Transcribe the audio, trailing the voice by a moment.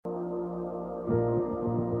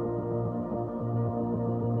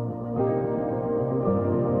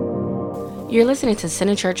You're listening to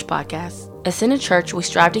Center Church Podcast. At Center Church, we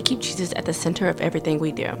strive to keep Jesus at the center of everything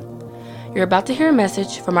we do. You're about to hear a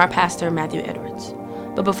message from our pastor, Matthew Edwards.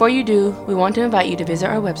 But before you do, we want to invite you to visit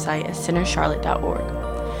our website at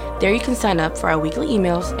centercharlotte.org. There you can sign up for our weekly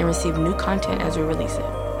emails and receive new content as we release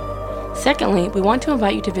it. Secondly, we want to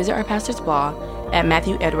invite you to visit our pastor's blog at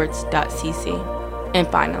matthewedwards.cc. And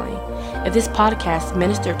finally, if this podcast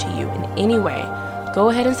ministered to you in any way, go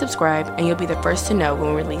ahead and subscribe, and you'll be the first to know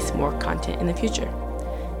when we release more content in the future.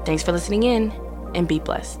 Thanks for listening in, and be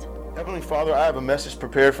blessed. Heavenly Father, I have a message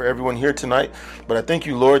prepared for everyone here tonight, but I thank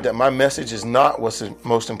you, Lord, that my message is not what's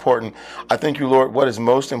most important. I thank you, Lord, what is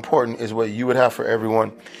most important is what you would have for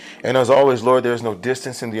everyone. And as always, Lord, there's no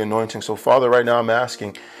distance in the anointing. So, Father, right now I'm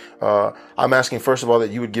asking, first of all,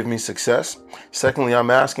 that you would give me success. Secondly, I'm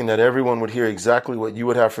asking that everyone would hear exactly what you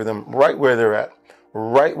would have for them right where they're at.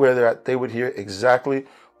 Right where they're at, they would hear exactly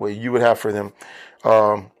what you would have for them.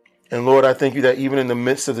 And Lord, I thank you that even in the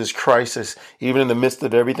midst of this crisis, even in the midst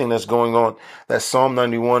of everything that's going on, that Psalm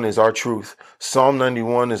 91 is our truth. Psalm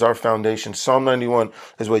 91 is our foundation. Psalm 91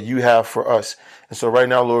 is what you have for us. And so right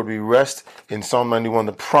now, Lord, we rest in Psalm 91,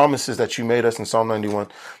 the promises that you made us in Psalm 91,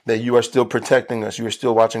 that you are still protecting us, you are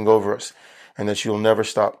still watching over us, and that you'll never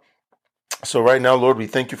stop. So right now, Lord, we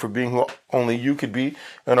thank you for being who only you could be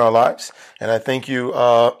in our lives. And I thank you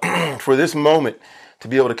for this moment to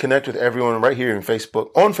be able to connect with everyone right here on Facebook,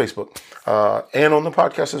 and on the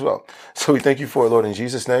podcast as well. So we thank you for it, Lord, in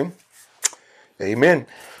Jesus' name. Amen.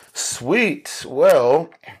 Sweet. Well,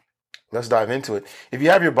 let's dive into it. If you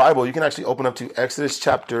have your Bible, you can actually open up to Exodus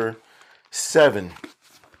chapter 7.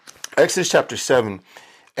 Exodus chapter 7.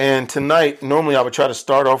 And tonight, normally I would try to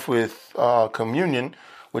start off with communion,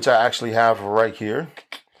 which I actually have right here.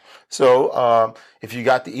 So if you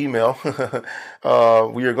got the email,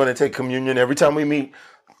 we are going to take communion every time we meet.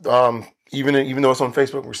 Even though it's on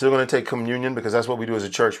Facebook, we're still going to take communion because that's what we do as a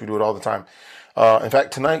church. We do it all the time. In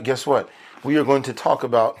fact, tonight, guess what? We are going to talk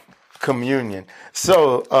about communion.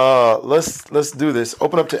 So let's do this.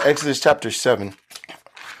 Open up to Exodus chapter 7.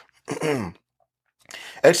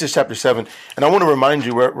 Exodus chapter 7. And I want to remind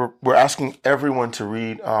you, we're asking everyone to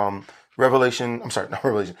read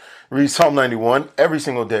read Psalm 91 every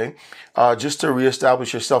single day, just to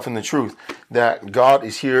reestablish yourself in the truth that God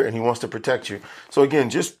is here and he wants to protect you. So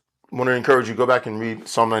again, just want to encourage you, go back and read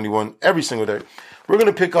Psalm 91 every single day. We're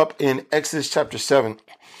going to pick up in Exodus chapter 7.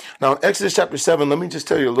 Now, in Exodus chapter 7, let me just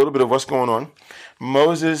tell you a little bit of what's going on.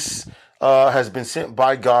 Moses has been sent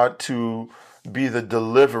by God to be the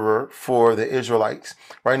deliverer for the Israelites.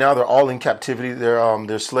 Right now, they're all in captivity.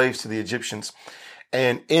 They're slaves to the Egyptians.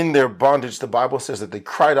 And in their bondage, the Bible says that they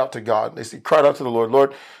cried out to God. They cried out to the Lord.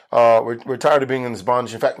 Lord, we're tired of being in this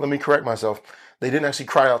bondage. In fact, let me correct myself. They didn't actually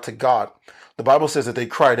cry out to God. The Bible says that they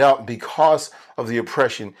cried out because of the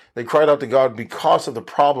oppression. They cried out to God because of the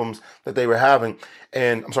problems that they were having.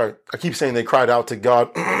 And I'm sorry, I keep saying they cried out to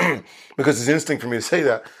God because it's instinct for me to say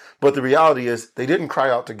that. But the reality is they didn't cry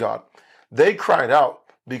out to God. They cried out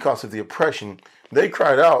because of the oppression. They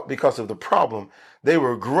cried out because of the problem. They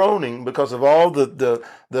were groaning because of all the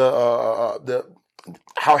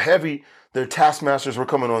how heavy their taskmasters were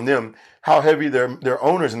coming on them, how heavy their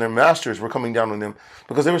owners and their masters were coming down on them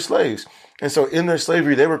because they were slaves. And so in their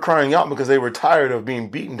slavery, they were crying out because they were tired of being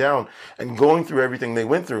beaten down and going through everything they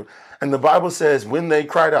went through. And the Bible says when they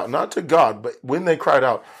cried out, not to God, but when they cried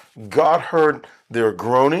out, God heard their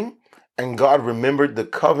groaning and God remembered the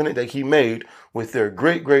covenant that he made with their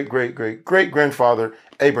great-great-great-great-great-grandfather,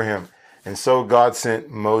 Abraham. And so God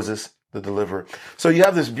sent Moses, the deliverer. So you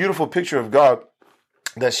have this beautiful picture of God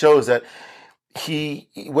that shows that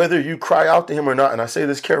whether you cry out to him or not, and I say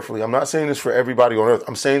this carefully, I'm not saying this for everybody on earth.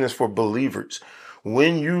 I'm saying this for believers.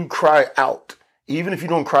 When you cry out, even if you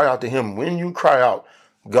don't cry out to him, when you cry out,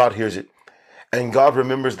 God hears it. And God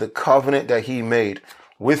remembers the covenant that he made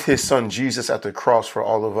with his son Jesus at the cross for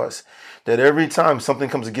all of us. That every time something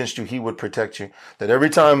comes against you, he would protect you. That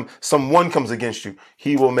every time someone comes against you,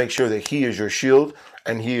 he will make sure that he is your shield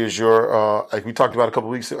and he is your, like we talked about a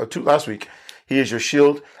couple weeks, last week, he is your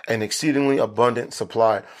shield and exceedingly abundant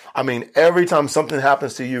supply. I mean, every time something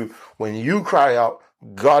happens to you, when you cry out,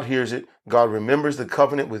 God hears it. God remembers the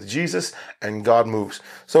covenant with Jesus and God moves.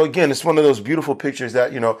 So again, it's one of those beautiful pictures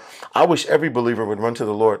that, I wish every believer would run to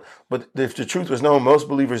the Lord. But if the truth was known, most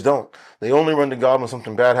believers don't. They only run to God when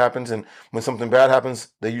something bad happens. And when something bad happens,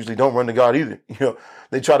 they usually don't run to God either.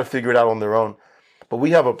 They try to figure it out on their own. But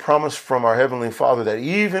we have a promise from our Heavenly Father that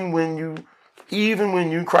even when you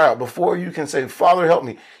cry out, before you can say, Father, help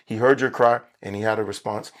me, he heard your cry and he had a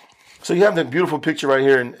response. So you have that beautiful picture right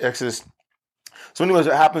here in Exodus. So anyways,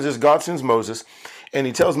 what happens is God sends Moses And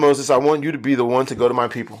he tells Moses, I want you to be the one to go to my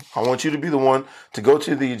people. I want you to be the one to go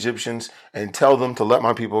to the Egyptians and tell them to let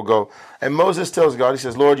my people go. And Moses tells God, he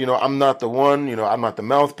says, Lord, I'm not the one, I'm not the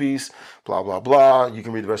mouthpiece, blah, blah, blah. You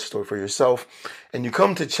can read the rest of the story for yourself. And you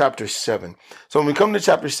come to chapter 7. So when we come to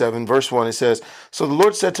chapter 7, verse 1, it says, So the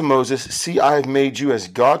Lord said to Moses, See, I have made you as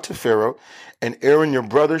God to Pharaoh, and Aaron your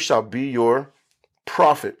brother shall be your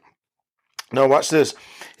prophet. Now watch this.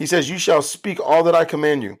 He says, You shall speak all that I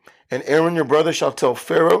command you. And Aaron your brother shall tell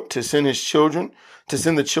Pharaoh to send the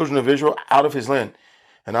children of Israel out of his land.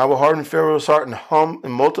 And I will harden Pharaoh's heart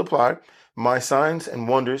and multiply my signs and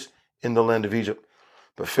wonders in the land of Egypt.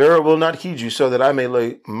 But Pharaoh will not heed you, so that I may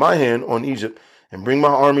lay my hand on Egypt and bring my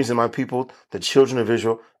armies and my people, the children of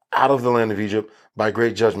Israel, out of the land of Egypt by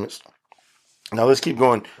great judgments. Now let's keep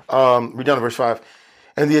going. Read down to verse 5.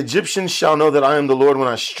 And the Egyptians shall know that I am the Lord when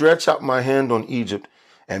I stretch out my hand on Egypt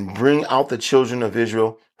and bring out the children of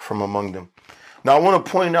Israel from among them. Now, I want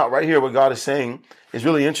to point out right here what God is saying is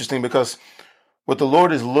really interesting, because what the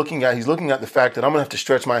Lord is looking at, he's looking at the fact that I'm going to have to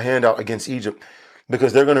stretch my hand out against Egypt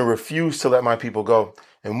because they're going to refuse to let my people go.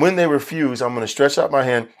 And when they refuse, I'm going to stretch out my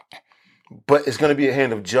hand, but it's going to be a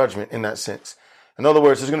hand of judgment in that sense. In other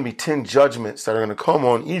words, there's going to be 10 judgments that are going to come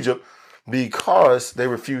on Egypt because they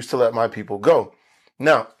refuse to let my people go.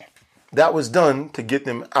 Now, that was done to get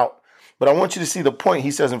them out. But I want you to see the point.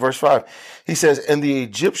 He says in verse 5, he says, And the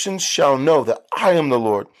Egyptians shall know that I am the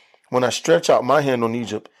Lord when I stretch out my hand on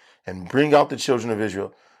Egypt and bring out the children of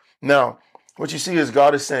Israel. Now, what you see is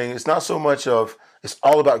God is saying it's not so much of it's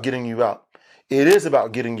all about getting you out. It is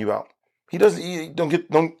about getting you out.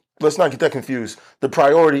 Let's not get that confused. The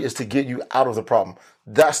priority is to get you out of the problem.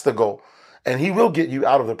 That's the goal. And he will get you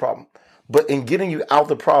out of the problem. But in getting you out of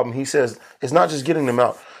the problem, he says it's not just getting them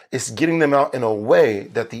out. It's getting them out in a way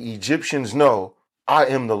that the Egyptians know I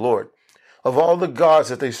am the Lord. Of all the gods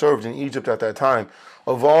that they served in Egypt at that time,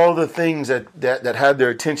 of all the things that had their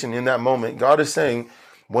attention in that moment, God is saying,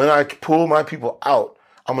 when I pull my people out,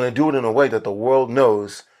 I'm going to do it in a way that the world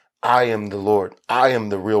knows I am the Lord. I am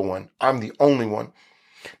the real one. I'm the only one.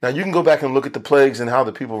 Now, you can go back and look at the plagues and how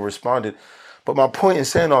the people responded. But my point in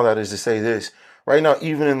saying all that is to say this. Right now,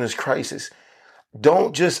 even in this crisis,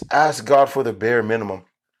 don't just ask God for the bare minimum.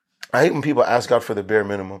 I hate when people ask God for the bare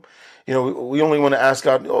minimum. We only want to ask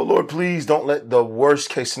God, oh, Lord, please don't let the worst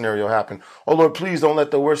case scenario happen. Oh, Lord, please don't let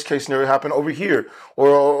the worst case scenario happen over here or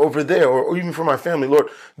over there or even for my family. Lord,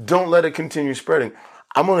 don't let it continue spreading.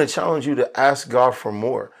 I'm going to challenge you to ask God for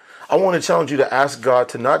more. I want to challenge you to ask God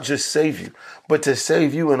to not just save you, but to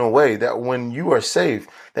save you in a way that when you are saved,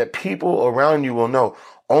 that people around you will know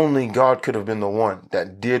only God could have been the one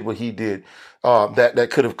that did what he did, that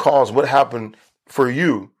could have caused what happened for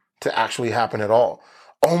you to actually happen at all.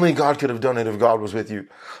 Only God could have done it if God was with you.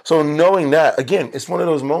 So knowing that, again, it's one of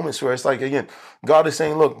those moments where it's like, again, God is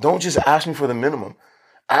saying, look, don't just ask me for the minimum.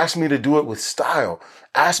 Ask me to do it with style.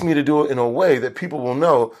 Ask me to do it in a way that people will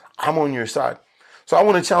know I'm on your side. So I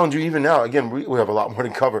want to challenge you even now. Again, we have a lot more to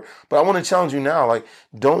cover, but I want to challenge you now. Like,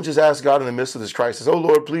 don't just ask God in the midst of this crisis, oh,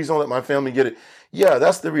 Lord, please don't let my family get it. Yeah,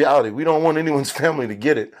 that's the reality. We don't want anyone's family to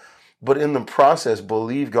get it. But in the process,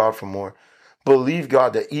 believe God for more. Believe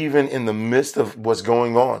God that even in the midst of what's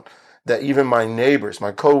going on, that even my neighbors,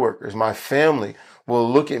 my coworkers, my family will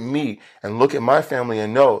look at me and look at my family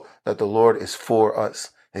and know that the Lord is for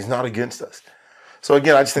us. He's not against us. So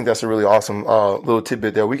again, I just think that's a really awesome little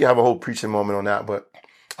tidbit there. We can have a whole preaching moment on that, but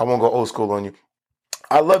I won't go old school on you.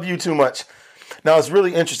 I love you too much. Now, it's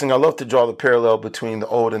really interesting. I love to draw the parallel between the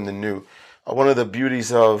old and the new. One of the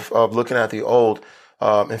beauties of looking at the old,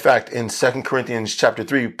 in fact, in 2 Corinthians chapter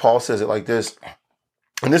 3, Paul says it like this,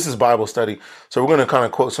 and this is Bible study. So we're going to kind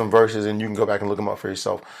of quote some verses and you can go back and look them up for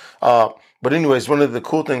yourself. But anyways, one of the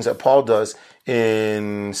cool things that Paul does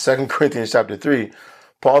in 2 Corinthians chapter 3,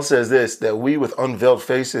 Paul says this, that we with unveiled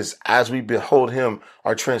faces, as we behold him,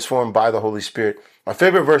 are transformed by the Holy Spirit. My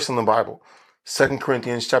favorite verse in the Bible, 2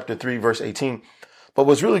 Corinthians chapter 3, verse 18. But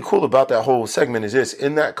what's really cool about that whole segment is this.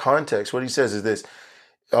 In that context, what he says is this.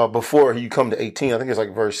 Before you come to 18, I think it's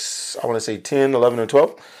like verse, I want to say 10, 11, or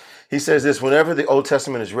 12. He says this, whenever the Old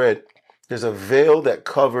Testament is read, there's a veil that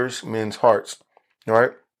covers men's hearts. All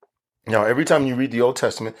right? Now, every time you read the Old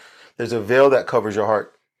Testament, there's a veil that covers your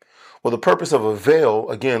heart. Well, the purpose of a veil,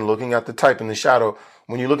 again, looking at the type and the shadow,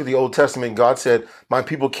 when you look at the Old Testament, God said, my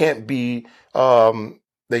people can't be,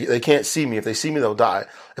 they can't see me. If they see me, they'll die.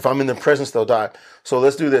 If I'm in their presence, they'll die. So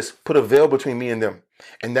let's do this. Put a veil between me and them.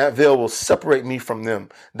 And that veil will separate me from them.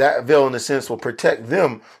 That veil, in a sense, will protect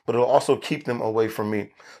them, but it'll also keep them away from me.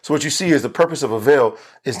 So what you see is the purpose of a veil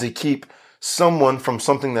is to keep someone from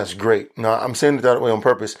something that's great. Now, I'm saying it that way on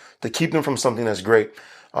purpose, to keep them from something that's great.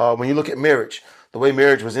 When you look at marriage, the way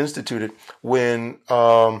marriage was instituted, when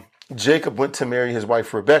Jacob went to marry his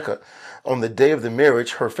wife Rebekah, on the day of the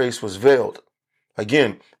marriage, her face was veiled.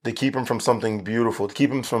 Again, to keep him from something beautiful, to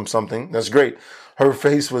keep him from something that's great. Her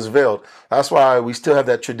face was veiled. That's why we still have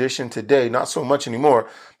that tradition today, not so much anymore,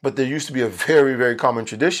 but there used to be a very, very common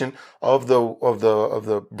tradition of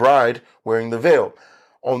the bride wearing the veil.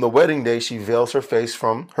 On the wedding day, she veils her face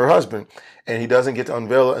from her husband, and he doesn't get to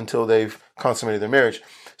unveil it until they've consummated their marriage.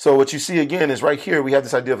 So what you see again is right here, we have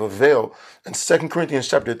this idea of a veil. In 2 Corinthians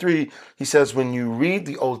chapter 3, he says, when you read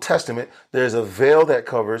the Old Testament, there's a veil that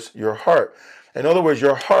covers your heart. In other words,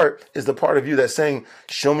 your heart is the part of you that's saying,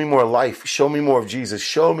 show me more life, show me more of Jesus,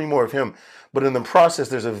 show me more of him. But in the process,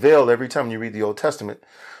 there's a veil every time you read the Old Testament.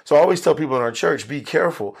 So I always tell people in our church, be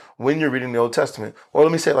careful when you're reading the Old Testament. Or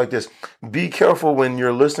let me say it like this. Be careful when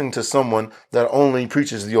you're listening to someone that only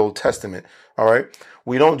preaches the Old Testament. All right.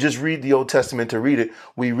 We don't just read the Old Testament to read it.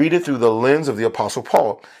 We read it through the lens of the Apostle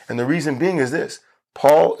Paul. And the reason being is this.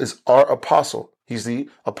 Paul is our apostle. He's the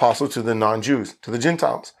apostle to the non-Jews, to the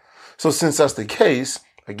Gentiles. So since that's the case,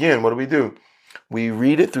 again, what do? We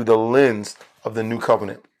read it through the lens of the new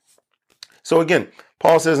covenant. So again,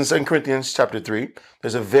 Paul says in 2 Corinthians chapter 3,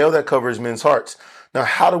 there's a veil that covers men's hearts. Now,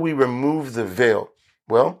 how do we remove the veil?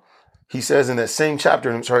 Well, he says in that same chapter,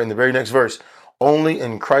 in the very next verse, only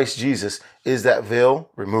in Christ Jesus is that veil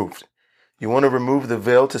removed. You want to remove the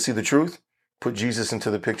veil to see the truth? Put Jesus into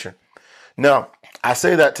the picture. Now, I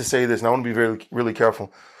say that to say this, and I want to be really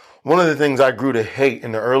careful. One of the things I grew to hate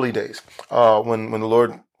in the early days, when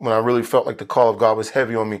I really felt like the call of God was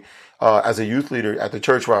heavy on me as a youth leader at the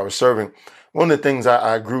church where I was serving, one of the things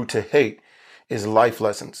I grew to hate is life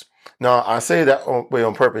lessons. Now, I say that way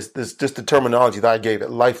on purpose. This just the terminology that I gave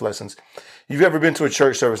it, life lessons. You've ever been to a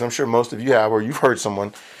church service? I'm sure most of you have, or you've heard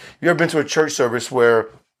someone. You ever been to a church service where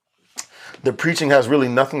the preaching has really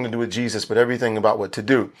nothing to do with Jesus, but everything about what to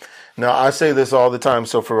do? Now, I say this all the time,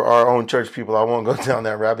 so for our own church people, I won't go down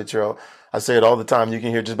that rabbit trail. I say it all the time. You can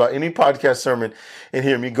hear just about any podcast sermon and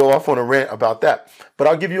hear me go off on a rant about that. But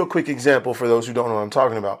I'll give you a quick example for those who don't know what I'm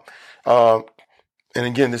talking about. And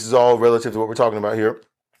again, this is all relative to what we're talking about here.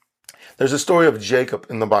 There's a story of Jacob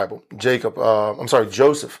in the Bible.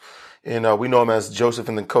 Joseph. And we know him as Joseph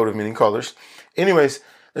in the coat of many colors. Anyways,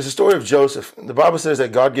 there's a story of Joseph. The Bible says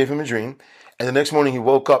that God gave him a dream. And the next morning he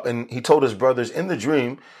woke up and he told his brothers, in the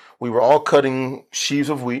dream, we were all cutting sheaves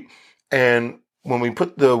of wheat. And when we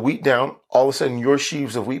put the wheat down, all of a sudden your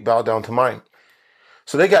sheaves of wheat bowed down to mine.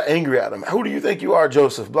 So they got angry at him. Who do you think you are,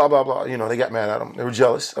 Joseph? Blah, blah, blah. They got mad at him. They were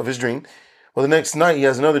jealous of his dream. Well, the next night he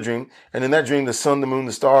has another dream. And in that dream, the sun, the moon,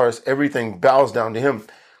 the stars, everything bows down to him.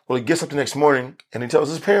 Well, he gets up the next morning and he tells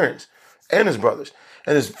his parents and his brothers.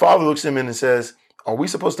 And his father looks at him and says, are we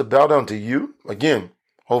supposed to bow down to you? Again,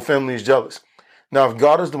 whole family is jealous. Now, if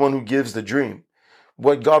God is the one who gives the dream,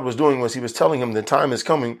 what God was doing was he was telling him the time is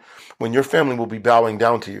coming when your family will be bowing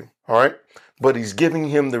down to you. All right. But he's giving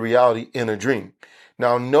him the reality in a dream.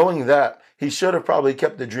 Now, knowing that, he should have probably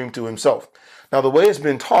kept the dream to himself. Now, the way it's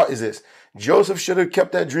been taught is this. Joseph should have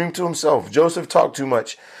kept that dream to himself. Joseph talked too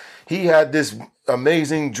much. He had this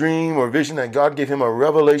amazing dream or vision that God gave him, a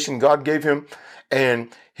revelation God gave him, and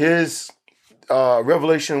his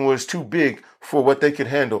revelation was too big for what they could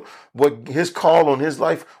handle. What his call on his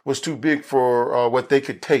life was too big for what they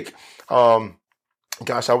could take.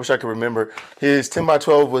 Gosh, I wish I could remember. His 10 by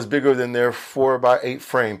 12 was bigger than their 4 by 8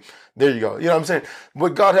 frame. There you go. You know what I'm saying?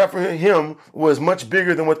 What God had for him was much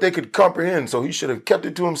bigger than what they could comprehend. So he should have kept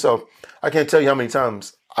it to himself. I can't tell you how many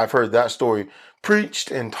times I've heard that story preached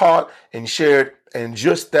and taught and shared, and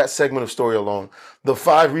just that segment of story alone. The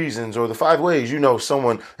 5 reasons or the 5 ways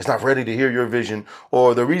someone is not ready to hear your vision,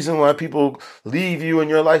 or the reason why people leave you in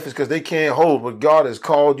your life is because they can't hold what God has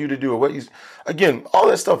called you to do. Or again, all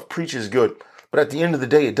that stuff preaches good. But at the end of the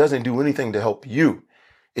day, it doesn't do anything to help you.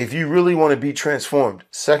 If you really want to be transformed,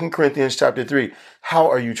 2 Corinthians chapter 3, how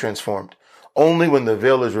are you transformed? Only when the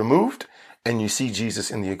veil is removed and you see Jesus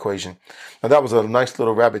in the equation. Now, that was a nice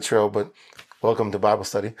little rabbit trail, but welcome to Bible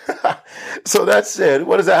study. So that said,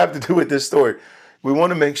 what does that have to do with this story? We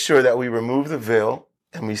want to make sure that we remove the veil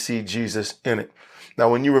and we see Jesus in it. Now,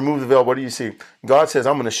 when you remove the veil, what do you see? God says,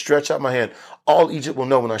 I'm going to stretch out my hand. All Egypt will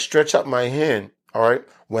know when I stretch out my hand. All right.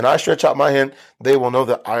 When I stretch out my hand, they will know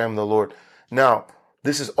that I am the Lord. Now,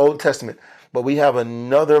 this is Old Testament, but we have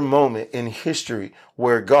another moment in history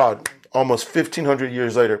where God, almost 1,500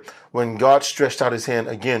 years later, when God stretched out his hand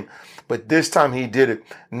again, but this time he did it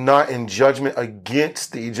not in judgment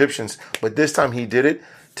against the Egyptians, but this time he did it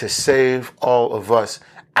to save all of us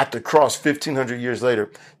at the cross 1,500 years later,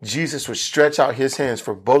 Jesus would stretch out his hands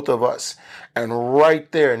for both of us. And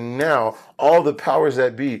right there now, all the powers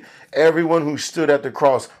that be, everyone who stood at the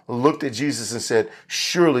cross looked at Jesus and said,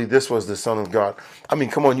 surely this was the Son of God. I mean,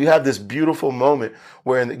 come on, you have this beautiful moment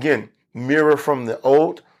where, and again, mirror from the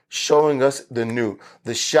old showing us the new,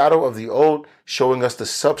 the shadow of the old showing us the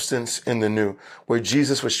substance in the new, where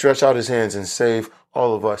Jesus would stretch out his hands and save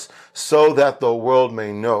all of us so that the world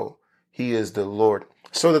may know he is the Lord,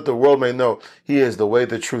 so that the world may know he is the way,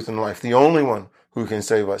 the truth, and life, the only one who can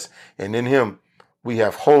save us. And in him, we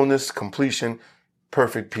have wholeness, completion,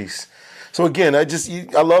 perfect peace. So again,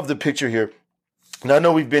 I love the picture here. And I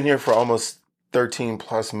know we've been here for almost 13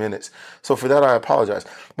 plus minutes. So for that, I apologize.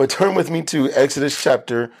 But turn with me to Exodus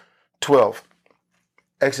chapter 12.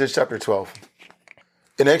 Exodus chapter 12.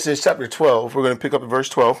 In Exodus chapter 12, we're going to pick up at verse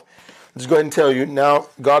 12. Let's go ahead and tell you, now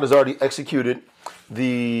God has already executed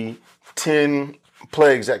the 10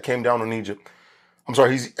 plagues that came down on Egypt. I'm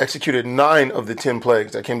sorry, he's executed 9 of the 10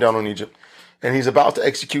 plagues that came down on Egypt. And he's about to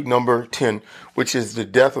execute number 10, which is the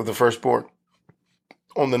death of the firstborn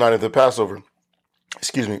on the night of the Passover.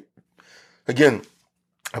 Excuse me. Again,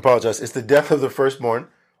 I apologize. It's the death of the firstborn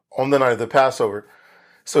on the night of the Passover.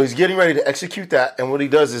 So he's getting ready to execute that. And what he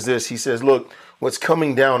does is this. He says, look, what's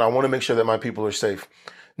coming down, I want to make sure that my people are safe.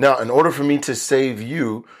 Now, in order for me to save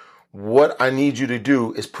you, what I need you to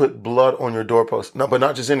do is put blood on your doorpost. No, but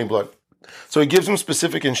not just any blood. So he gives them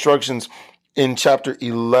specific instructions in chapter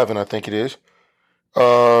 11, I think it is.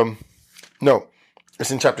 No,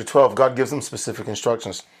 it's in chapter 12. God gives them specific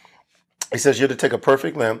instructions. He says you're to take a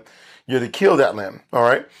perfect lamb. You're to kill that lamb, all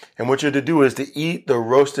right? And what you're to do is to eat the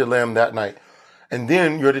roasted lamb that night. And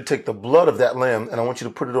then you're to take the blood of that lamb, and I want you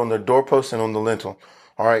to put it on the doorpost and on the lintel,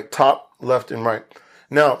 all right? Top, left, and right.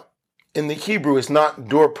 Now, in the Hebrew, it's not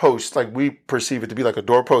doorpost like we perceive it to be, like a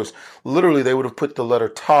doorpost. Literally, they would have put the letter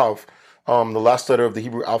Tav, the last letter of the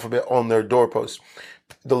Hebrew alphabet, on their doorpost.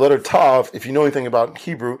 The letter Tav, if you know anything about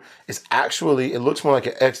Hebrew, is actually, it looks more like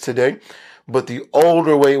an X today, but the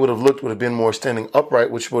older way it would have looked would have been more standing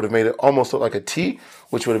upright, which would have made it almost look like a T,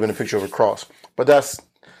 which would have been a picture of a cross. But that's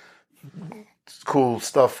cool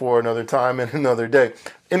stuff for another time and another day.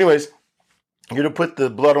 Anyways, you're to put the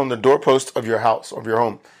blood on the doorpost of your house, of your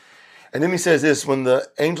home. And then he says this, when the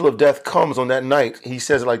angel of death comes on that night, he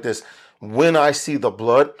says it like this, when I see the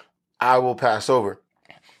blood, I will pass over.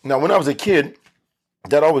 Now, when I was a kid,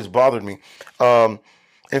 that always bothered me.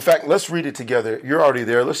 In fact, let's read it together. You're already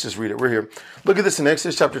there. Let's just read it. We're here. Look at this in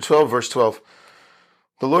Exodus chapter 12, verse 12.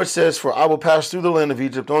 The Lord says, for I will pass through the land of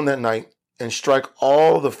Egypt on that night and strike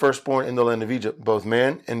all the firstborn in the land of Egypt, both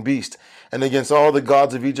man and beast. And against all the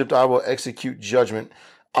gods of Egypt, I will execute judgment.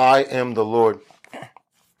 I am the Lord.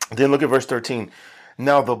 Then look at verse 13.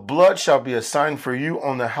 Now the blood shall be a sign for you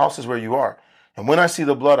on the houses where you are. And when I see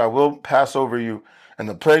the blood, I will pass over you. And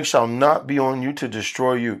the plague shall not be on you to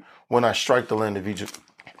destroy you when I strike the land of Egypt.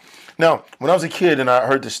 Now, when I was a kid and I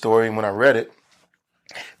heard this story and when I read it,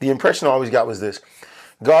 the impression I always got was this.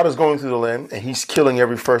 God is going through the land and he's killing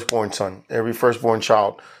every firstborn son, every firstborn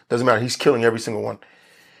child. Doesn't matter. He's killing every single one.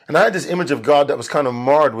 And I had this image of God that was kind of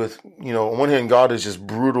marred with, on one hand, God is just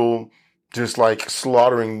brutal, just like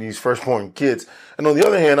slaughtering these firstborn kids. And on the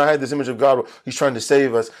other hand, I had this image of God, he's trying to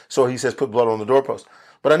save us. So he says, put blood on the doorpost.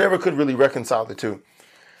 But I never could really reconcile the two.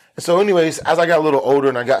 And so anyways, as I got a little older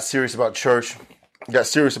and I got serious about church, got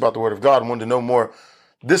serious about the word of God and wanted to know more,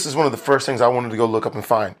 this is one of the first things I wanted to go look up and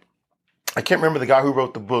find. I can't remember the guy who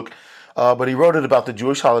wrote the book, but he wrote it about the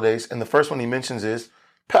Jewish holidays. And the first one he mentions is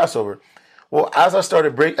Passover. Well, as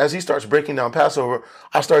he starts breaking down Passover,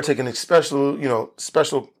 I started taking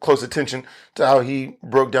special close attention to how he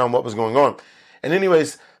broke down what was going on. And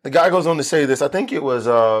anyways, the guy goes on to say this. I think it was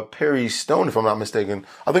Perry Stone, if I'm not mistaken.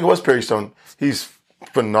 I think it was Perry Stone. He's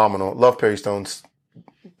phenomenal. Love Perry Stone's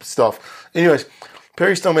stuff. Anyways,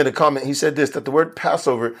 Perry Stone made a comment. He said this, that the word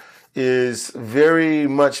Passover is very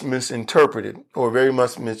much misinterpreted or very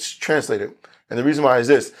much mistranslated. And the reason why is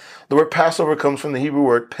this. The word Passover comes from the Hebrew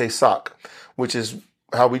word Pesach, which is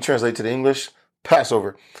how we translate to the English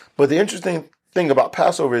Passover. But the interesting thing about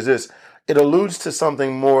Passover is this. It alludes to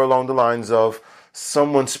something more along the lines of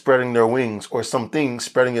someone spreading their wings or something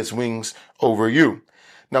spreading its wings over you.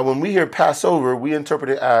 Now, when we hear Passover, we interpret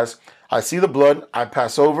it as I see the blood, I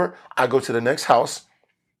pass over, I go to the next house.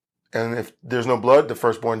 And if there's no blood, the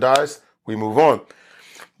firstborn dies, we move on.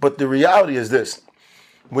 But the reality is this.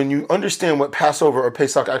 When you understand what Passover or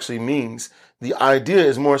Pesach actually means, the idea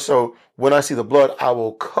is more so when I see the blood, I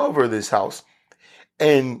will cover this house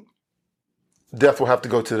and death will have to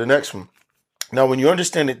go to the next one. Now, when you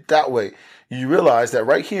understand it that way, you realize that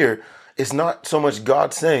right here, It's not so much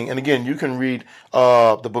God saying, and again, you can read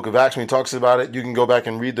the book of Acts when he talks about it. You can go back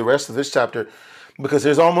and read the rest of this chapter because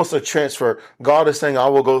there's almost a transfer. God is saying, I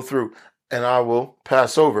will go through and I will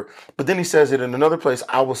pass over. But then he says it in another place,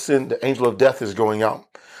 I will send the angel of death is going out.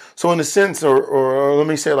 So in a sense, or let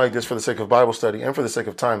me say it like this for the sake of Bible study and for the sake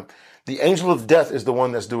of time, the angel of death is the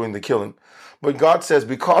one that's doing the killing. But God says,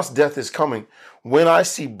 because death is coming, when I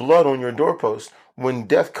see blood on your doorpost, when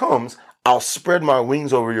death comes, I'll spread my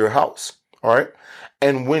wings over your house. All right.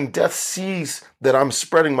 And when death sees that I'm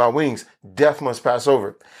spreading my wings, death must pass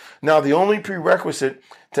over. Now, the only prerequisite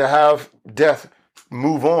to have death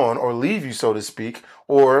move on or leave you, so to speak,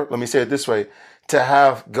 or let me say it this way, to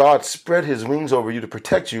have God spread his wings over you to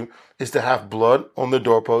protect you is to have blood on the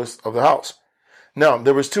doorpost of the house. Now,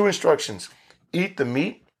 there was 2 instructions. Eat the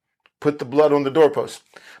meat, put the blood on the doorpost.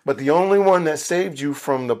 But the only one that saved you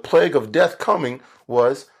from the plague of death coming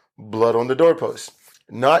was blood on the doorpost,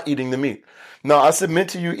 not eating the meat. Now, I submit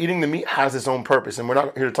to you, eating the meat has its own purpose, and we're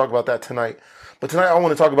not here to talk about that tonight. But tonight I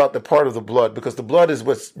want to talk about the part of the blood, because the blood is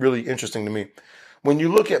what's really interesting to me. When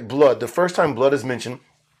you look at blood, the first time blood is mentioned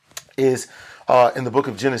is in the book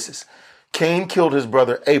of Genesis. Cain killed his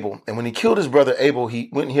brother Abel, and when he killed his brother Abel, he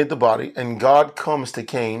went and hid the body, and God comes to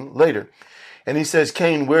Cain later. And he says,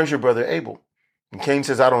 Cain, where's your brother Abel? And Cain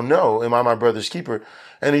says, I don't know. Am I my brother's keeper?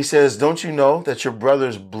 And he says, don't you know that your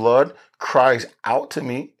brother's blood cries out to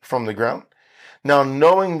me from the ground? Now,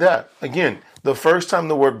 knowing that, again, the first time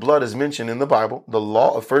the word blood is mentioned in the Bible, the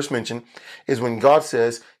law of first mention, is when God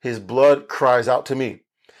says his blood cries out to me.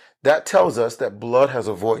 That tells us that blood has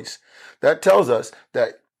a voice. That tells us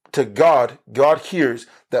that to God, God hears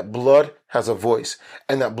that blood has a voice,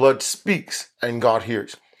 and that blood speaks and God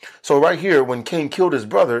hears. So right here, when Cain killed his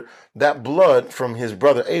brother, that blood from his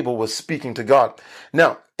brother Abel was speaking to God.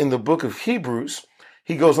 Now, in the book of Hebrews,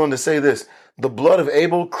 he goes on to say this, the blood of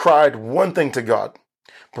Abel cried one thing to God,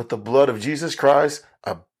 but the blood of Jesus cries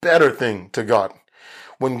a better thing to God.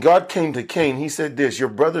 When God came to Cain, he said this, your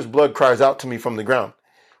brother's blood cries out to me from the ground.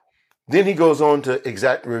 Then he goes on to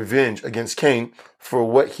exact revenge against Cain for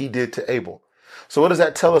what he did to Abel. So what does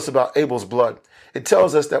that tell us about Abel's blood? It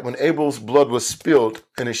tells us that when Abel's blood was spilled,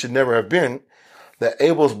 and it should never have been, that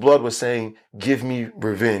Abel's blood was saying, give me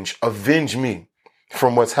revenge, avenge me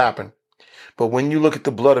from what's happened. But when you look at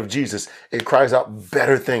the blood of Jesus, it cries out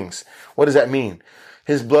better things. What does that mean?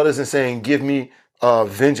 His blood isn't saying, give me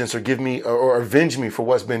vengeance or give me or avenge me for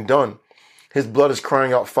what's been done. His blood is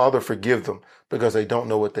crying out, Father, forgive them because they don't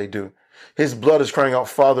know what they do. His blood is crying out,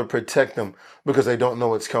 Father, protect them because they don't know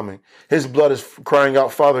what's coming. His blood is crying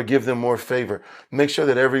out, Father, give them more favor. Make sure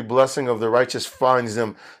that every blessing of the righteous finds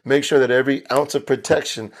them. Make sure that every ounce of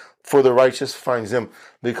protection for the righteous finds them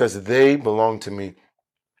because they belong to me.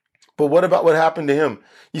 But what about what happened to him?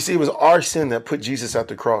 You see, it was our sin that put Jesus at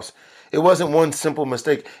the cross. It wasn't one simple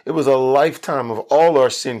mistake. It was a lifetime of all our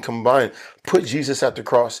sin combined, put Jesus at the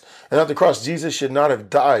cross. And at the cross, Jesus should not have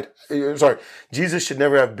died. Jesus should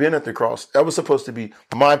never have been at the cross. That was supposed to be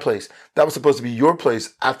my place. That was supposed to be your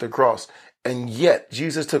place at the cross. And yet,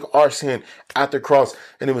 Jesus took our sin at the cross,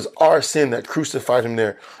 and it was our sin that crucified him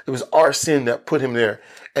there. It was our sin that put him there.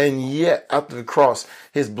 And yet, after the cross,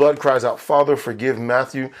 his blood cries out, Father, forgive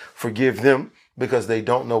Matthew, forgive them, because they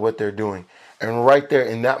don't know what they're doing. And right there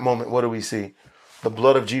in that moment, what do we see? The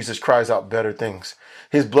blood of Jesus cries out better things.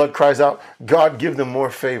 His blood cries out, God, give them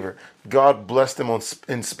more favor. God bless them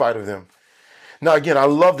in spite of them. Now, again, I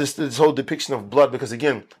love this whole depiction of blood because,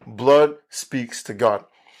 again, blood speaks to God.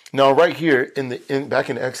 Now, right here back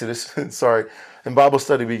in Exodus, in Bible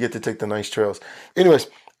study, we get to take the nice trails. Anyways,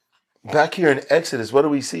 back here in Exodus, what do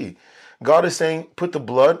we see? God is saying, put the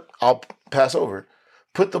blood, I'll pass over.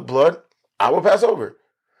 Put the blood, I will pass over.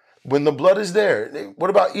 When the blood is there,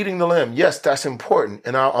 what about eating the lamb? Yes, that's important.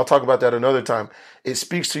 And I'll talk about that another time. It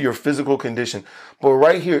speaks to your physical condition. But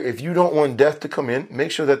right here, if you don't want death to come in,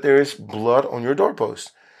 make sure that there is blood on your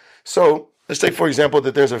doorpost. So let's take, for example,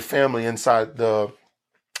 that there's a family inside one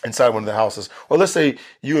of the houses. Or let's say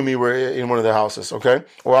you and me were in one of the houses, okay?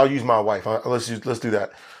 Or I'll use my wife. Let's do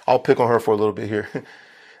that. I'll pick on her for a little bit here.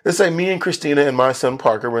 Let's say me and Christina and my son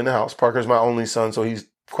Parker were in the house. Parker's my only son, so he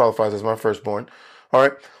qualifies as my firstborn. All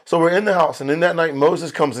right, so we're in the house, and in that night,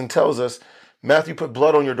 Moses comes and tells us, Matthew, put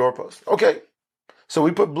blood on your doorpost. Okay, so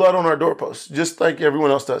we put blood on our doorpost, just like everyone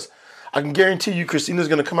else does. I can guarantee you Christina's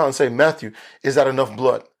going to come out and say, Matthew, is that enough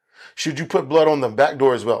blood? Should you put blood on the back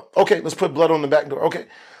door as well? Okay, let's put blood on the back door. Okay,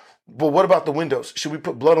 But what about the windows? Should we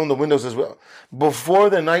put blood on the windows as well? Before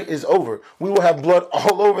the night is over, we will have blood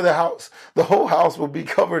all over the house. The whole house will be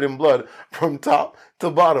covered in blood from top to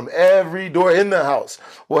bottom. Every door in the house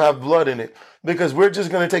will have blood in it because we're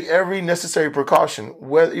just going to take every necessary precaution,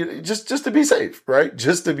 just to be safe, right?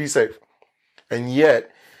 Just to be safe. And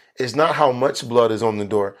yet, it's not how much blood is on the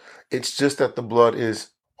door. It's just that the blood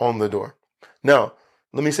is on the door. Now,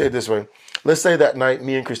 let me say it this way. Let's say that night,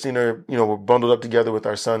 me and Christina, were bundled up together with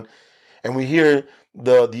our son, and we hear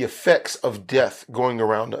the effects of death going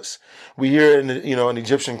around us. We hear an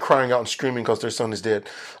Egyptian crying out and screaming because their son is dead.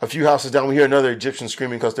 A few houses down, we hear another Egyptian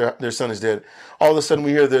screaming because their son is dead. All of a sudden,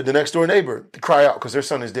 we hear the next door neighbor cry out because their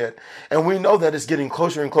son is dead. And we know that it's getting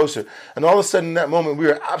closer and closer. And all of a sudden, in that moment, we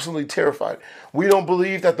are absolutely terrified. We don't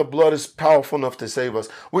believe that the blood is powerful enough to save us.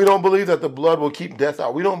 We don't believe that the blood will keep death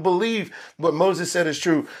out. We don't believe what Moses said is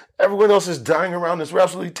true. Everyone else is dying around us. We're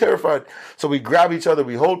absolutely terrified. So we grab each other.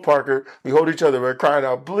 We hold Parker. We hold each other. We're crying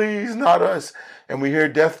out, please, not us. And we hear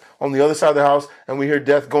death on the other side of the house. And we hear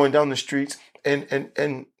death going down the streets.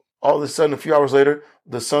 And all of a sudden, a few hours later,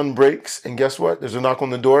 the sun breaks. And guess what? There's a knock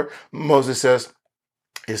on the door. Moses says,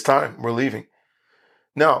 it's time. We're leaving.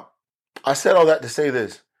 Now, I said all that to say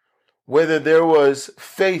this. Whether there was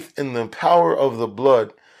faith in the power of the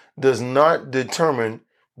blood does not determine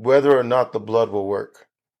whether or not the blood will work.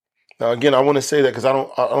 Now, again, I want to say that because I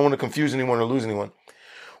don't want to confuse anyone or lose anyone.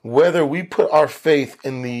 Whether we put our faith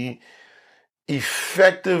in the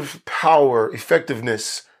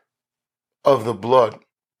effectiveness of the blood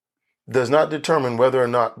does not determine whether or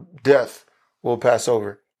not death will pass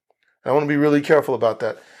over. I want to be really careful about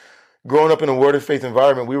that. Growing up in a word of faith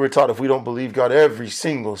environment, we were taught if we don't believe God every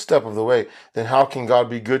single step of the way, then how can God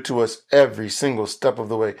be good to us every single step of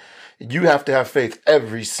the way? You have to have faith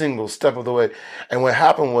every single step of the way. And what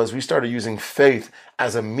happened was we started using faith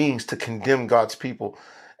as a means to condemn God's people.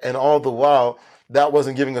 And all the while, that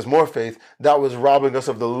wasn't giving us more faith. That was robbing us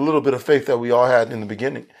of the little bit of faith that we all had in the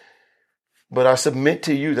beginning. But I submit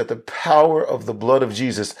to you that the power of the blood of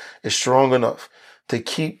Jesus is strong enough to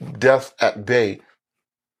keep death at bay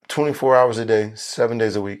 24 hours a day, 7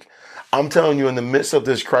 days a week. I'm telling you, in the midst of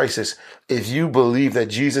this crisis, if you believe that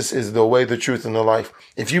Jesus is the way, the truth, and the life,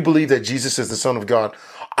 if you believe that Jesus is the Son of God,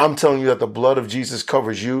 I'm telling you that the blood of Jesus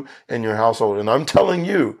covers you and your household. And I'm telling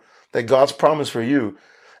you that God's promise for you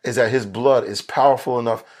is that his blood is powerful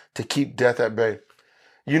enough to keep death at bay.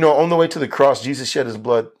 On the way to the cross, Jesus shed his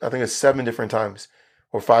blood, I think it's 7 different times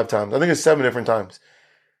or 5 times. I think it's 7 different times.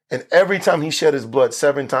 And every time he shed his blood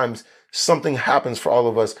 7 times, something happens for all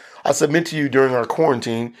of us. I submit to you during our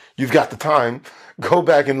quarantine, you've got the time, go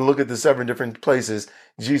back and look at the 7 different places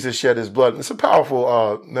Jesus shed his blood. It's a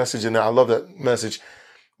powerful message, and I love that message.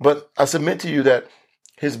 But I submit to you that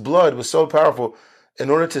his blood was so powerful. In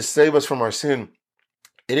order to save us from our sin,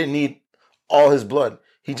 it didn't need all his blood.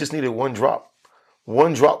 He just needed 1 drop.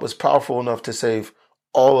 1 drop was powerful enough to save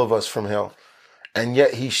all of us from hell. And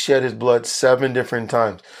yet he shed his blood 7 different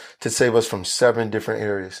times to save us from 7 different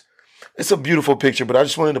areas. It's a beautiful picture, but I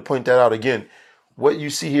just wanted to point that out again. What you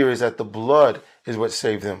see here is that the blood is what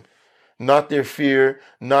saved them. Not their fear,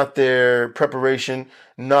 not their preparation,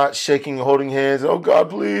 not shaking and holding hands. Oh God,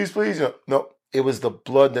 please, please. No, it was the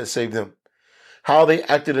blood that saved them. How they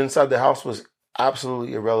acted inside the house was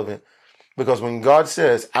absolutely irrelevant. Because when God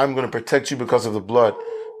says, I'm going to protect you because of the blood,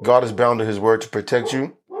 God is bound to his word to protect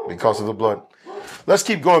you because of the blood. Let's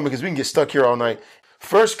keep going because we can get stuck here all night.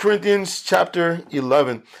 1 Corinthians chapter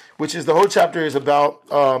 11, which is the whole chapter is about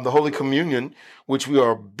the Holy Communion, which we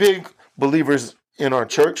are big believers in our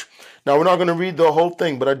church. Now, we're not going to read the whole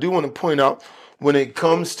thing, but I do want to point out when it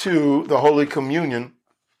comes to the Holy Communion,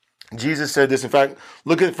 Jesus said this. In fact,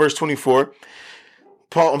 look at verse 24.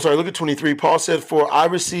 Look at 23. Paul said, for I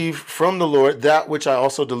received from the Lord that which I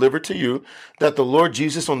also delivered to you, that the Lord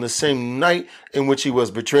Jesus on the same night in which he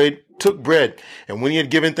was betrayed, took bread. And when he had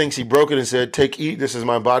given thanks, he broke it and said, take, eat, this is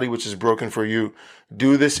my body, which is broken for you.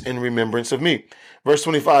 Do this in remembrance of me. Verse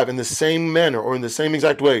 25, in the same manner or in the same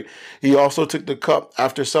exact way, he also took the cup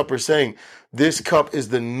after supper, saying, this cup is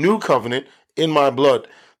the new covenant in my blood.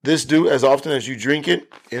 This do as often as you drink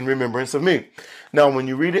it in remembrance of me. Now, when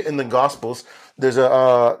you read it in the Gospels,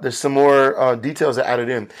 there's some more details that added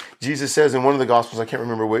in. Jesus says in one of the Gospels, I can't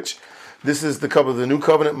remember which, this is the cup of the new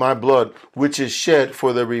covenant, my blood, which is shed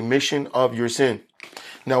for the remission of your sin.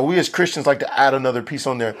 Now, we as Christians like to add another piece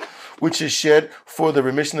on there, which is shed for the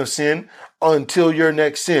remission of sin until your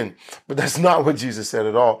next sin. But that's not what Jesus said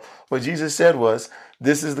at all. What Jesus said was,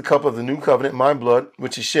 this is the cup of the new covenant, my blood,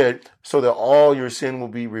 which is shed so that all your sin will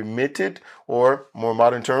be remitted, or more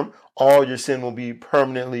modern term, all your sin will be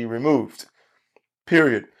permanently removed.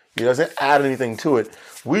 Period. He doesn't add anything to it.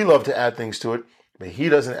 We love to add things to it, but he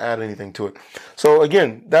doesn't add anything to it. So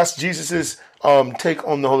again, that's Jesus's take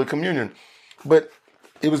on the Holy Communion. But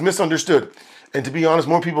it was misunderstood. And to be honest,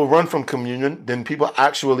 more people run from communion than people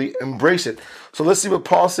actually embrace it. So let's see what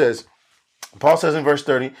Paul says. Paul says in verse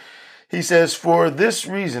 30, he says, for this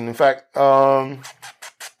reason, in fact,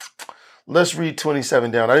 let's read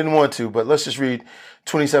 27 down. I didn't want to, but let's just read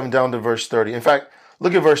 27 down to verse 30. In fact,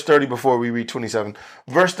 look at verse 30 before we read 27.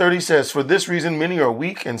 Verse 30 says, for this reason, many are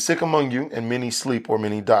weak and sick among you, and many sleep or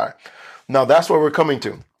many die. Now, that's what we're coming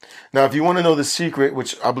to. Now, if you want to know the secret,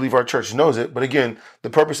 which I believe our church knows it, but again, the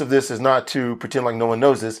purpose of this is not to pretend like no one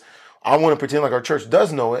knows this. I want to pretend like our church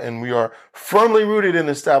does know it, and we are firmly rooted and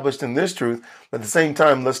established in this truth. But at the same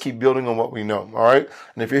time, let's keep building on what we know, all right?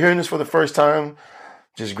 And if you're hearing this for the first time,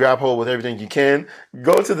 just grab hold with everything you can.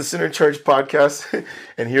 Go to the Center Church podcast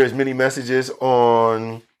and hear as many messages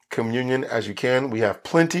on communion as you can. We have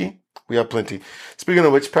plenty. Speaking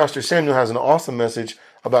of which, Pastor Samuel has an awesome message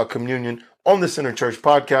about communion on the Center Church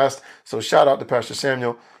podcast. So shout out to Pastor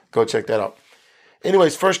Samuel. Go check that out.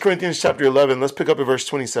 Anyways, 1 Corinthians chapter 11, let's pick up at verse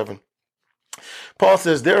 27. Paul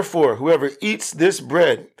says, therefore, whoever eats this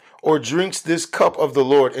bread or drinks this cup of the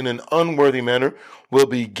Lord in an unworthy manner will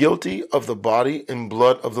be guilty of the body and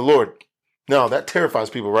blood of the Lord. Now, that terrifies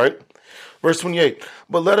people, right? Verse 28,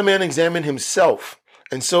 but let a man examine himself,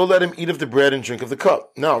 and so let him eat of the bread and drink of the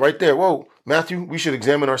cup. Now, right there, whoa, Matthew, we should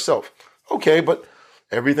examine ourselves. Okay, but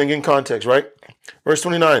everything in context, right? Verse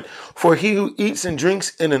 29, for he who eats and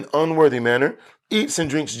drinks in an unworthy manner eats and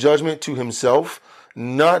drinks judgment to himself,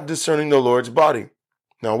 not discerning the Lord's body.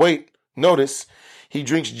 Now wait, notice, he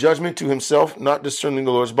drinks judgment to himself, not discerning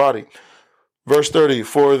the Lord's body. Verse 30,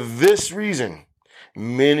 for this reason,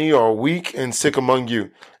 many are weak and sick among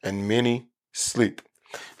you, and many sleep.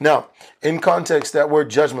 Now, in context, that word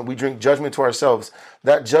judgment, we drink judgment to ourselves.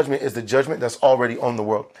 That judgment is the judgment that's already on the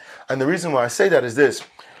world. And the reason why I say that is this.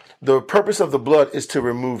 The purpose of the blood is to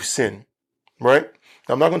remove sin, right?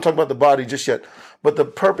 Now, I'm not going to talk about the body just yet, but the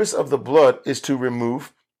purpose of the blood is to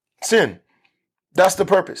remove sin. That's the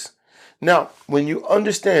purpose. Now, when you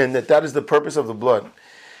understand that that is the purpose of the blood,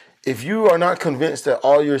 if you are not convinced that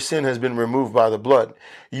all your sin has been removed by the blood,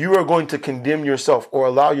 you are going to condemn yourself or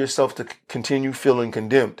allow yourself to continue feeling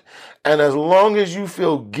condemned. And as long as you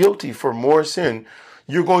feel guilty for more sin,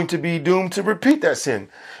 you're going to be doomed to repeat that sin.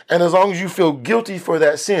 And as long as you feel guilty for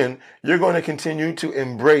that sin, you're going to continue to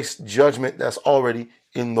embrace judgment that's already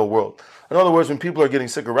in the world. In other words, when people are getting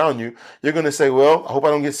sick around you, you're going to say, well, I hope I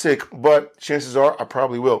don't get sick, but chances are I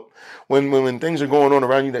probably will. When things are going on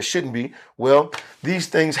around you that shouldn't be, well, these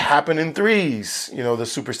things happen in threes, the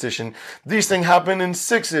superstition. These things happen in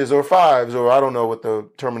sixes or fives, or I don't know what the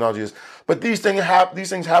terminology is, but these things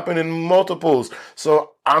happen in multiples.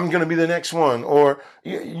 So I'm going to be the next one. Or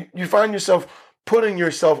you find yourself putting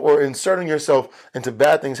yourself or inserting yourself into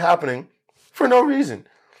bad things happening for no reason.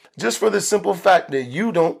 Just for the simple fact that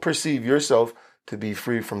you don't perceive yourself to be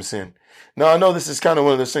free from sin. Now, I know this is kind of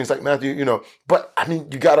one of those things like Matthew, but I mean,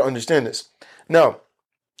 you got to understand this. Now,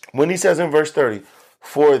 when he says in verse 30,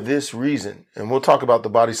 for this reason, and we'll talk about the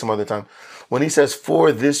body some other time. When he says,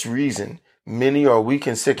 for this reason, many are weak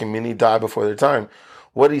and sick and many die before their time.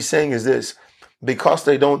 What he's saying is this, because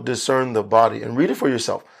they don't discern the body, and read it for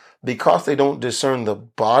yourself, because they don't discern the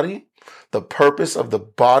body, the purpose of the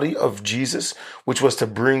body of Jesus, which was to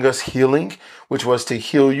bring us healing, which was to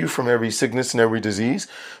heal you from every sickness and every disease,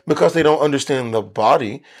 because they don't understand the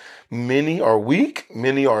body, many are weak,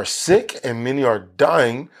 many are sick, and many are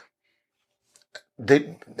dying.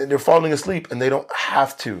 They're falling asleep and they don't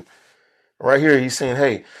have to. Right here, he's saying,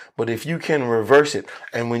 hey, but if you can reverse it,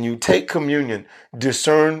 and when you take communion,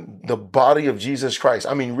 discern the body of Jesus Christ.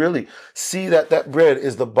 I mean, really, see that bread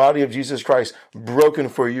is the body of Jesus Christ broken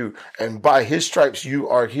for you, and by his stripes you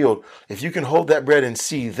are healed. If you can hold that bread and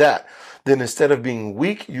see that, then instead of being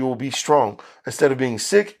weak, you will be strong. Instead of being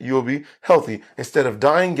sick, you will be healthy. Instead of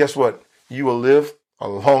dying, guess what? You will live a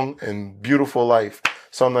long and beautiful life.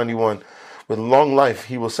 Psalm 91. With long life,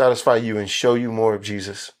 he will satisfy you and show you more of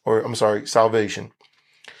salvation.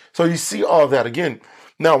 So you see all of that again.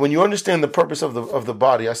 Now, when you understand the purpose of the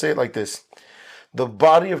body, I say it like this. The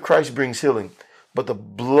body of Christ brings healing, but the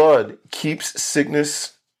blood keeps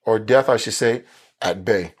sickness or death, I should say, at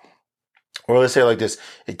bay. Or let's say it like this.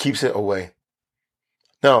 It keeps it away.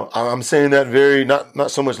 Now, I'm saying that very,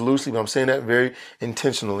 not so much loosely, but I'm saying that very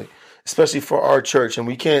intentionally. Especially for our church, and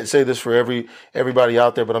we can't say this for everybody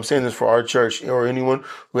out there, but I'm saying this for our church or anyone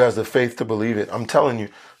who has the faith to believe it. I'm telling you,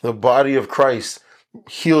 the body of Christ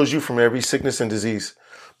heals you from every sickness and disease,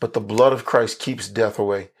 but the blood of Christ keeps death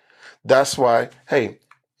away. That's why, hey,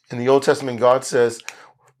 in the Old Testament, God says,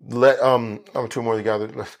 let two more together.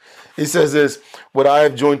 He says this, what I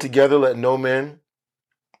have joined together, let no man,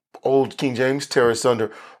 old King James, tear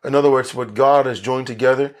asunder. In other words, what God has joined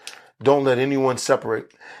together, don't let anyone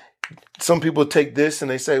separate. Some people take this and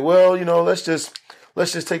they say, well, let's just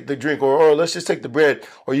take the drink, or let's just take the bread.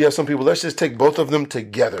 Or you have some people, let's just take both of them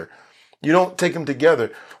together. You don't take them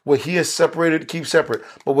together. What he has separated, keep separate.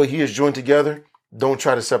 But what he has joined together, don't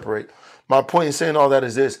try to separate. My point in saying all that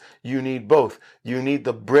is this: you need both. You need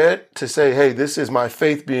the bread to say, hey, this is my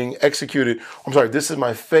faith being executed. This is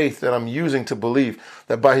my faith that I'm using to believe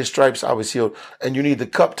that by his stripes I was healed. And you need the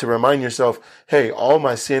cup to remind yourself, hey, all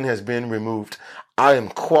my sin has been removed. I am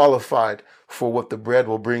qualified for what the bread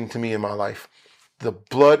will bring to me in my life. The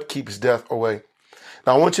blood keeps death away.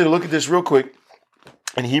 Now I want you to look at this real quick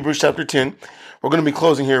in Hebrews chapter 10. We're going to be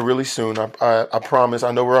closing here really soon. I promise.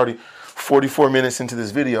 I know we're already 44 minutes into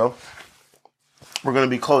this video. We're going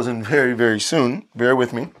to be closing very, very soon. Bear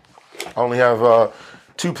with me. I only have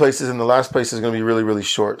 2 places, and the last place is going to be really, really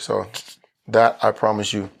short. So that I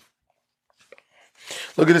promise you.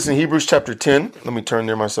 Look at this in Hebrews chapter 10. Let me turn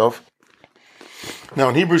there myself. Now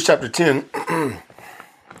in Hebrews chapter 10,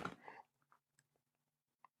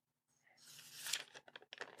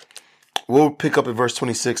 we'll pick up at verse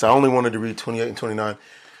 26. I only wanted to read 28 and 29.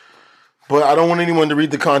 But I don't want anyone to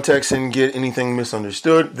read the context and get anything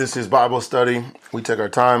misunderstood. This is Bible study. We take our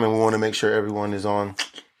time and we want to make sure everyone is on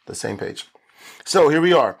the same page. So here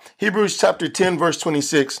we are. Hebrews chapter 10, verse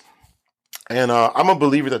 26. And I'm a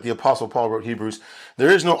believer that the Apostle Paul wrote Hebrews.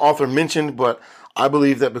 There is no author mentioned, but I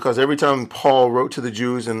believe that because every time Paul wrote to the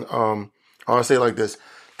Jews, and I'll say it like this.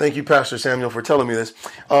 Thank you, Pastor Samuel, for telling me this.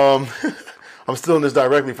 I'm stealing this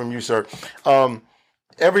directly from you, sir.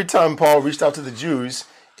 Every time Paul reached out to the Jews,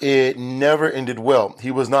 it never ended well. He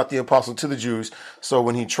was not the apostle to the Jews, so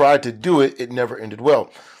when he tried to do it, it never ended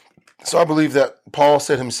well. So I believe that Paul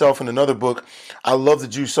said himself in another book, I love the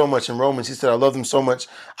Jews so much. In Romans, he said, I love them so much,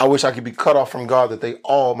 I wish I could be cut off from God that they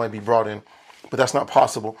all might be brought in. But that's not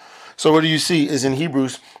possible. So what do you see is in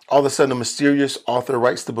Hebrews, all of a sudden a mysterious author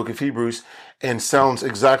writes the book of Hebrews and sounds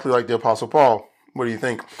exactly like the Apostle Paul. What do you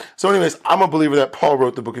think? So anyways, I'm a believer that Paul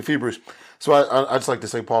wrote the book of Hebrews. So I just like to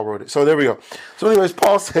say Paul wrote it. So there we go. So anyways,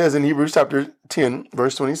 Paul says in Hebrews chapter 10,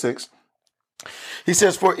 verse 26, he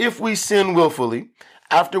says, for if we sin willfully,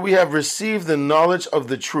 after we have received the knowledge of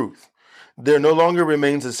the truth, there no longer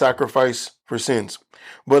remains a sacrifice for sins,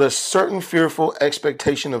 but a certain fearful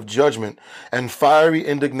expectation of judgment and fiery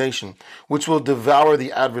indignation, which will devour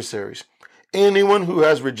the adversaries. Anyone who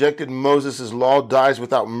has rejected Moses' law dies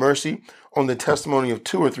without mercy on the testimony of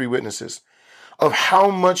 2 or 3 witnesses. Of how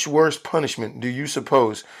much worse punishment do you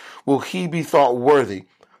suppose will he be thought worthy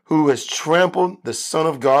who has trampled the Son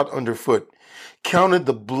of God underfoot, counted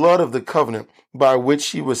the blood of the covenant by which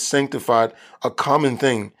he was sanctified a common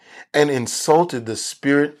thing, and insulted the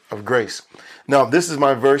Spirit of grace? Now, this is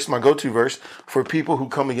my verse, my go-to verse for people who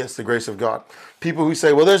come against the grace of God. People who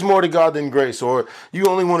say, well, there's more to God than grace, or you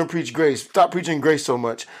only want to preach grace. Stop preaching grace so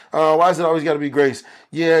much. Why is it always got to be grace?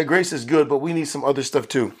 Yeah, grace is good, but we need some other stuff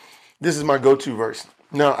too. This is my go-to verse.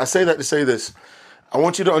 Now, I say that to say this. I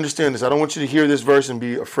want you to understand this. I don't want you to hear this verse and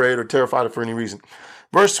be afraid or terrified for any reason.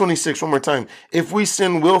 Verse 26, one more time. If we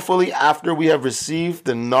sin willfully after we have received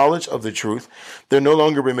the knowledge of the truth, there no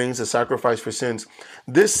longer remains a sacrifice for sins.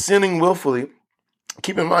 This sinning willfully,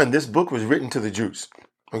 keep in mind, this book was written to the Jews.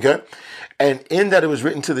 Okay? And in that it was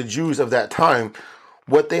written to the Jews of that time,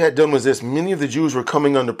 what they had done was this. Many of the Jews were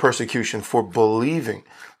coming under persecution for believing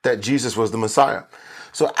that Jesus was the Messiah.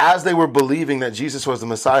 So as they were believing that Jesus was the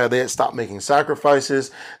Messiah, they had stopped making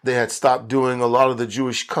sacrifices. They had stopped doing a lot of the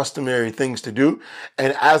Jewish customary things to do.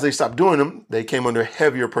 And as they stopped doing them, they came under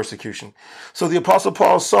heavier persecution. So the Apostle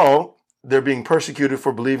Paul saw they're being persecuted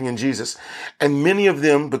for believing in Jesus. And many of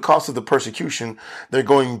them, because of the persecution, they're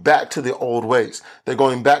going back to the old ways. They're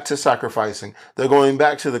going back to sacrificing. They're going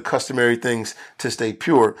back to the customary things to stay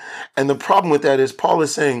pure. And the problem with that is Paul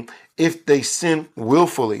is saying, if they sin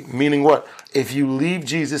willfully, meaning what? If you leave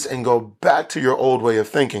Jesus and go back to your old way of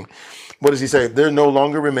thinking, what does he say? There no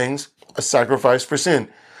longer remains a sacrifice for sin.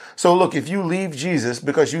 So look, if you leave Jesus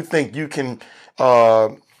because you think you can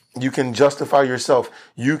justify yourself,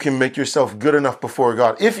 you can make yourself good enough before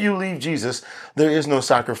God. If you leave Jesus, there is no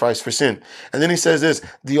sacrifice for sin. And then he says this,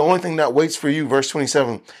 the only thing that waits for you, verse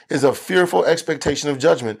 27, is a fearful expectation of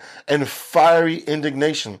judgment and fiery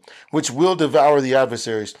indignation, which will devour the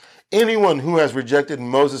adversaries. Anyone who has rejected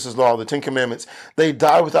Moses' law, the 10 Commandments, they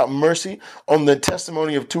die without mercy on the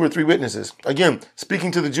testimony of 2 or 3 witnesses. Again, speaking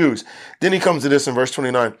to the Jews. Then he comes to this in verse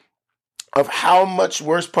 29. Of how much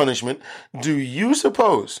worse punishment do you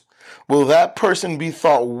suppose will that person be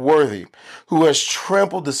thought worthy who has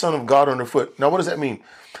trampled the Son of God underfoot? Now, what does that mean?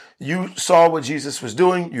 You saw what Jesus was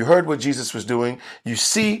doing. You heard what Jesus was doing. You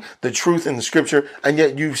see the truth in the scripture, and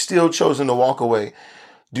yet you've still chosen to walk away.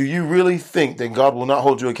 Do you really think that God will not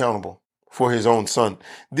hold you accountable for his own son?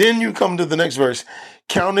 Then you come to the next verse.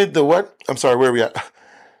 Counted the what? I'm sorry, where are we at?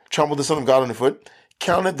 Trampled the Son of God underfoot.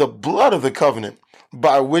 Counted the blood of the covenant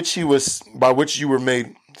by which you were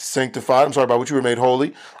made sanctified. I'm sorry, by which you were made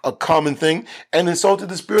holy, a common thing, and insulted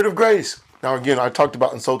the Spirit of grace. Now, again, I talked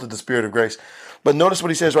about insulted the Spirit of grace. But notice what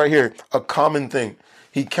he says right here, a common thing.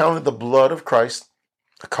 He counted the blood of Christ,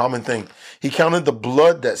 a common thing. He counted the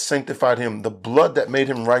blood that sanctified him, the blood that made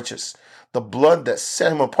him righteous, the blood that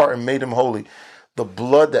set him apart and made him holy, the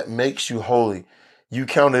blood that makes you holy. You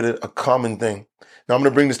counted it a common thing. Now, I'm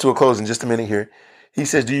going to bring this to a close in just a minute here. He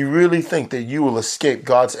says, do you really think that you will escape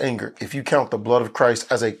God's anger if you count the blood of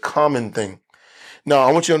Christ as a common thing? Now,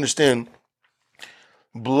 I want you to understand,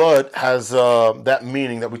 blood has that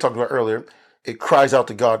meaning that we talked about earlier. It cries out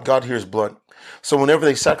to God. God hears blood. So whenever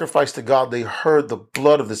they sacrificed to God, they heard the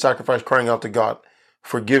blood of the sacrifice crying out to God.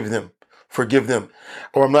 Forgive them. Forgive them.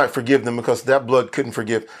 Or I'm not forgive them because that blood couldn't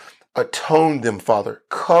forgive. Atone them, Father.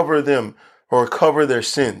 Cover them or cover their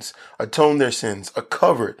sins. Atone their sins.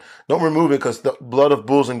 Cover it. Don't remove it because the blood of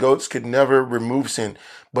bulls and goats could never remove sin,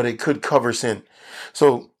 but it could cover sin.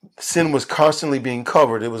 So sin was constantly being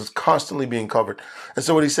covered. It was constantly being covered. And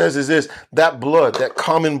so what he says is this, that blood, that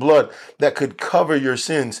common blood that could cover your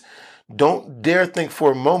sins. Don't dare think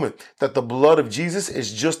for a moment that the blood of Jesus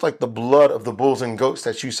is just like the blood of the bulls and goats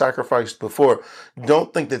that you sacrificed before.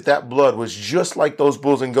 Don't think that that blood was just like those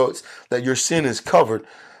bulls and goats, that your sin is covered.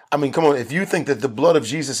 I mean, come on, if you think that the blood of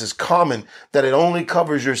Jesus is common, that it only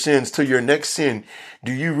covers your sins till your next sin,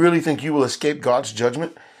 do you really think you will escape God's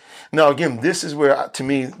judgment? Now, again, this is where, to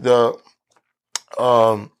me, I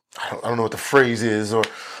don't know what the phrase is,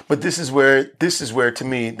 but this is where to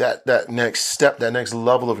me that next step, that next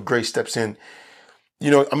level of grace steps in.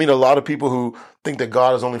 You know, I mean, a lot of people who think that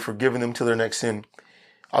God has only forgiven them till their next sin.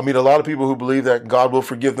 I mean, a lot of people who believe that God will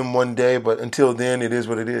forgive them one day, but until then, it is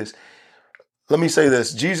what it is. Let me say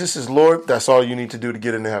this: Jesus is Lord. That's all you need to do to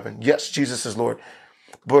get into heaven. Yes, Jesus is Lord.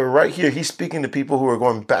 But right here, he's speaking to people who are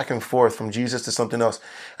going back and forth from Jesus to something else.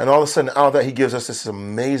 And all of a sudden, out of that, he gives us this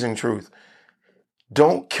amazing truth.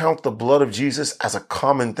 Don't count the blood of Jesus as a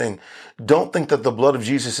common thing. Don't think that the blood of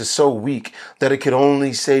Jesus is so weak that it could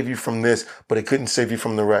only save you from this, but it couldn't save you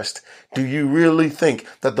from the rest. Do you really think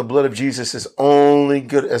that the blood of Jesus is only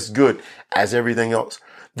good as everything else?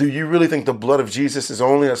 Do you really think the blood of Jesus is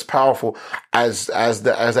only as powerful as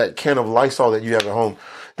that can of Lysol that you have at home?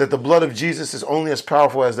 That the blood of Jesus is only as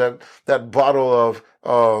powerful as that bottle of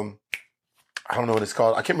I don't know what it's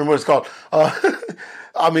called. I can't remember what it's called.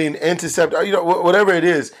 I mean, antiseptic, whatever it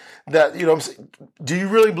is. That, do you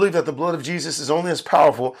really believe that the blood of Jesus is only as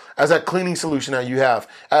powerful as that cleaning solution that you have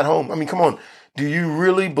at home? I mean, come on. Do you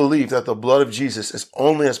really believe that the blood of Jesus is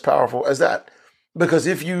only as powerful as that? Because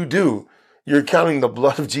if you do, you're counting the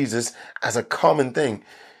blood of Jesus as a common thing.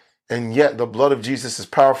 And yet the blood of Jesus is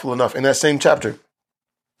powerful enough in that same chapter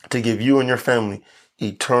to give you and your family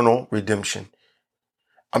eternal redemption.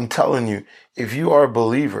 I'm telling you, if you are a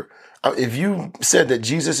believer, if you said that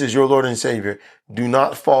Jesus is your Lord and Savior, do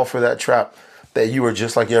not fall for that trap that you are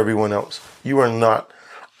just like everyone else. You are not.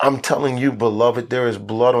 I'm telling you, beloved, there is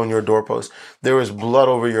blood on your doorpost. There is blood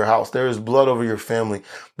over your house. There is blood over your family.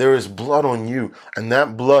 There is blood on you. And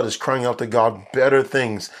that blood is crying out to God better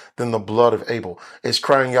things than the blood of Abel. It's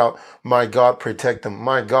crying out, my God, protect them.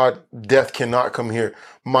 My God, death cannot come here.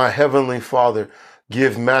 My heavenly Father,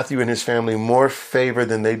 give Matthew and his family more favor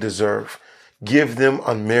than they deserve. Give them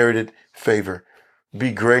unmerited favor.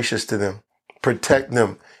 Be gracious to them. Protect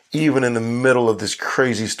them, even in the middle of this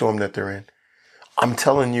crazy storm that they're in. I'm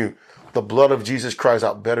telling you, the blood of Jesus cries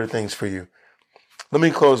out better things for you. Let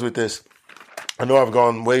me close with this. I know I've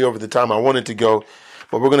gone way over the time I wanted to go,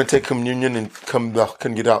 but we're going to take communion and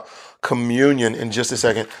communion in just a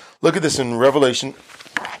second. Look at this in Revelation.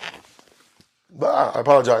 I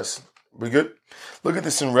apologize. We good? Look at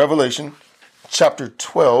this in Revelation chapter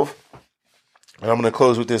 12. And I'm going to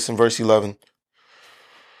close with this in verse 11.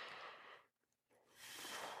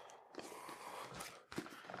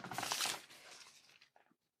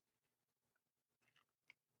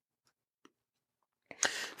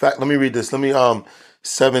 In fact, let me read this. Let me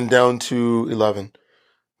 7 down to 11,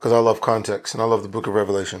 because I love context and I love the book of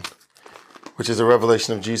Revelation, which is a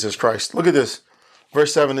revelation of Jesus Christ. Look at this.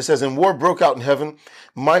 Verse 7, it says, and war broke out in heaven.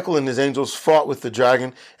 Michael and his angels fought with the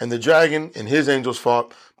dragon, and the dragon and his angels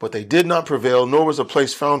fought, but they did not prevail, nor was a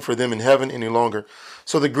place found for them in heaven any longer.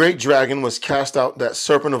 So the great dragon was cast out, that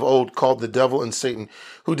serpent of old, called the devil and Satan,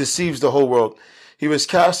 who deceives the whole world. He was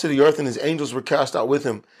cast to the earth, and his angels were cast out with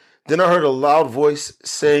him. Then I heard a loud voice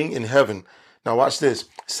saying in heaven, now watch this,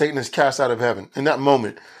 Satan is cast out of heaven. In that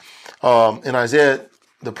moment, in Isaiah,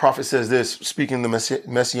 the prophet says this, speaking the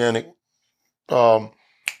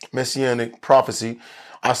messianic prophecy,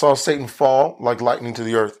 I saw Satan fall like lightning to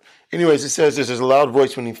the earth. Anyways, it says there's a loud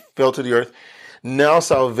voice when he fell to the earth. Now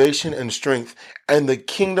salvation and strength and the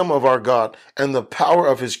kingdom of our God and the power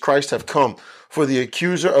of his Christ have come. For the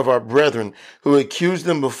accuser of our brethren, who accused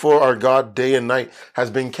them before our God day and night, has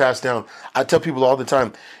been cast down. I tell people all the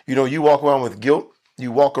time, you walk around with guilt.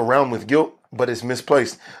 You walk around with guilt, but it's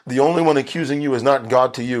misplaced. The only one accusing you is not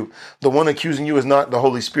God to you. The one accusing you is not the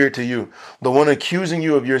Holy Spirit to you. The one accusing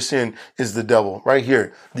you of your sin is the devil, right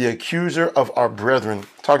here. The accuser of our brethren,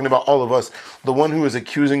 talking about all of us. The one who is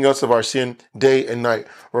accusing us of our sin day and night,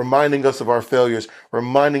 reminding us of our failures,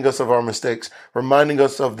 reminding us of our mistakes, reminding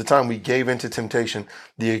us of the time we gave into temptation.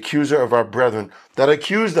 The accuser of our brethren that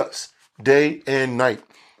accused us day and night,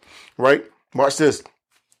 right? Watch this.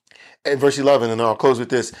 In verse 11, and I'll close with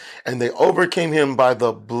this. And they overcame him by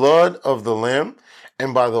the blood of the Lamb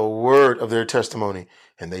and by the word of their testimony.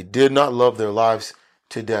 And they did not love their lives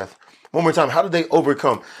to death. One more time. How did they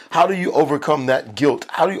overcome? How do you overcome that guilt?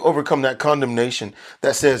 How do you overcome that condemnation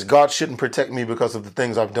that says God shouldn't protect me because of the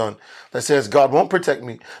things I've done? That says God won't protect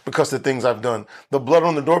me because of the things I've done. The blood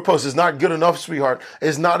on the doorpost is not good enough, sweetheart.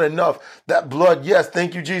 It's not enough. That blood, yes,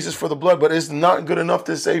 thank you, Jesus, for the blood, but it's not good enough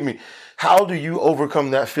to save me. How do you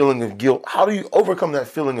overcome that feeling of guilt? How do you overcome that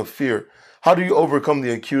feeling of fear? How do you overcome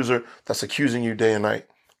the accuser that's accusing you day and night?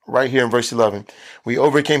 Right here in verse 11, we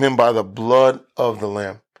overcame him by the blood of the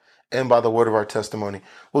Lamb and by the word of our testimony.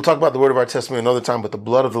 We'll talk about the word of our testimony another time, but the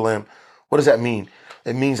blood of the Lamb, what does that mean?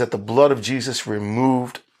 It means that the blood of Jesus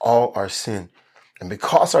removed all our sin. And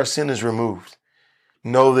because our sin is removed,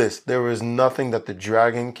 know this, there is nothing that the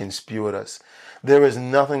dragon can spew at us. There is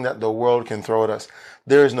nothing that the world can throw at us.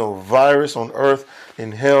 There is no virus on earth,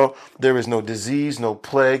 in hell. There is no disease, no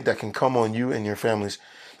plague that can come on you and your families.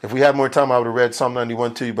 If we had more time, I would have read Psalm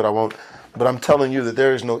 91 to you, but I won't. But I'm telling you that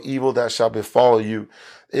there is no evil that shall befall you.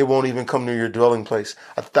 It won't even come near your dwelling place.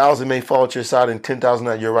 1,000 may fall at your side and 10,000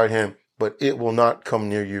 at your right hand, but it will not come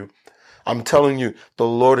near you. I'm telling you, the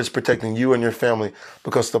Lord is protecting you and your family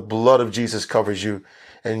because the blood of Jesus covers you.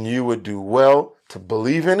 And you would do well to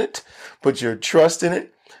believe in it, put your trust in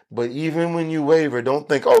it. But even when you waver, don't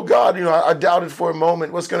think, oh God, I doubted for a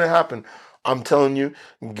moment. What's going to happen? I'm telling you,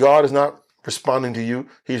 God is not responding to you.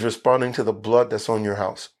 He's responding to the blood that's on your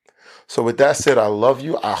house. So with that said, I love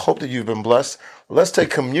you. I hope that you've been blessed. Let's take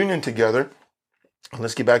communion together.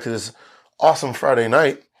 Let's get back to this awesome Friday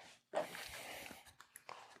night.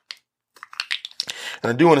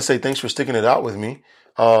 And I do want to say thanks for sticking it out with me.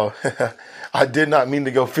 I did not mean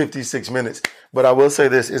to go 56 minutes, but I will say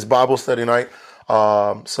this, it's Bible study night.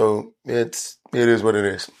 So it is what it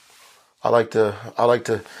is. I like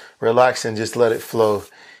to relax and just let it flow.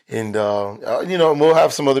 And, we'll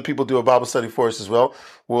have some other people do a Bible study for us as well.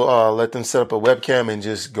 We'll let them set up a webcam and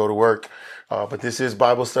just go to work. But this is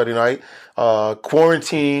Bible study night,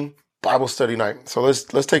 quarantine Bible study night. So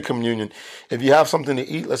let's take communion. If you have something to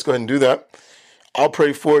eat, let's go ahead and do that. I'll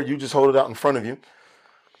pray for it. You just hold it out in front of you.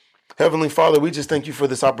 Heavenly Father, we just thank you for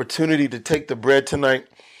this opportunity to take the bread tonight.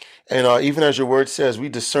 And even as your word says, we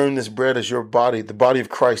discern this bread as your body, the body of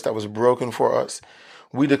Christ that was broken for us.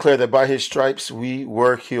 We declare that by his stripes we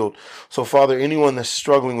were healed. So, Father, anyone that's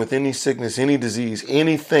struggling with any sickness, any disease,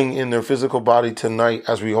 anything in their physical body tonight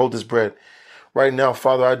as we hold this bread, right now,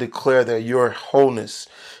 Father, I declare that your wholeness,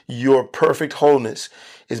 your perfect wholeness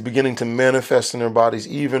is beginning to manifest in their bodies,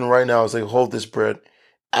 even right now as they hold this bread.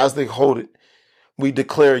 As they hold it, we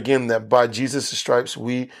declare again that by Jesus' stripes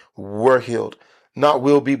we were healed. Not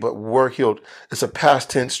will be, but were healed. It's a past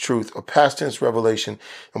tense truth, a past tense revelation,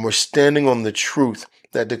 and we're standing on the truth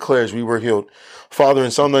that declares we were healed. Father,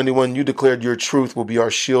 in Psalm 91, you declared your truth will be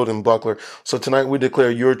our shield and buckler. So tonight we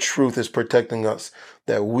declare your truth is protecting us,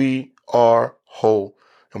 that we are whole.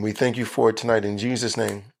 And we thank you for it tonight in Jesus'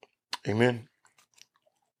 name. Amen.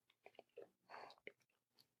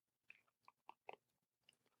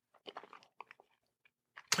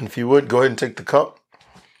 And if you would, go ahead and take the cup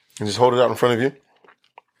and just hold it out in front of you.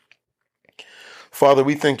 Father,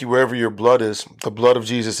 we thank you wherever your blood is, the blood of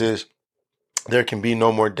Jesus is, there can be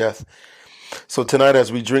no more death. So tonight,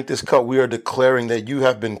 as we drink this cup, we are declaring that you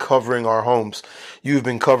have been covering our homes. You've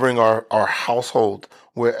been covering our household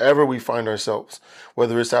wherever we find ourselves,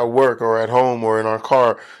 whether it's at work or at home or in our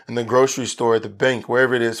car, in the grocery store, at the bank,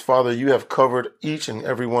 wherever it is. Father, you have covered each and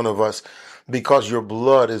every one of us because your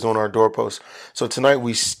blood is on our doorposts. So tonight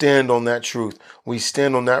we stand on that truth. We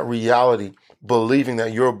stand on that reality, believing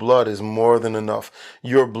that your blood is more than enough.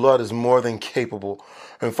 Your blood is more than capable.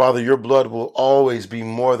 And Father, your blood will always be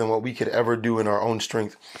more than what we could ever do in our own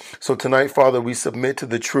strength. So tonight, Father, we submit to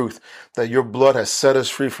the truth that your blood has set us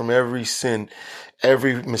free from every sin,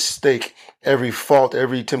 every mistake, every fault,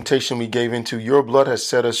 every temptation we gave into. Your blood has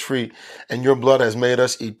set us free, and your blood has made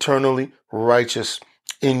us eternally righteous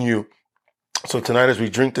in you. So tonight, as we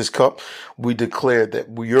drink this cup, we declare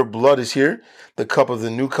that your blood is here, the cup of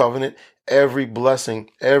the new covenant. Every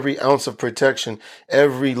blessing, every ounce of protection,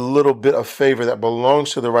 every little bit of favor that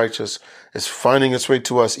belongs to the righteous is finding its way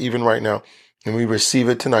to us even right now. And we receive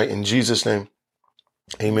it tonight in Jesus' name.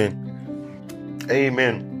 Amen.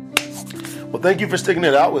 Amen. Well, thank you for sticking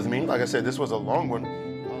it out with me. Like I said, this was a long one.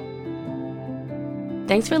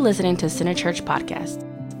 Thanks for listening to Center Church Podcast.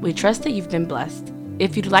 We trust that you've been blessed.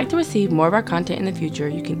 If you'd like to receive more of our content in the future,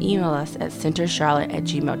 you can email us at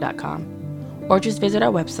centercharlotte@gmail.com. or just visit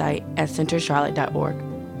our website at centercharlotte.org.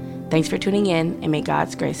 Thanks for tuning in, and may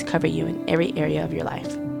God's grace cover you in every area of your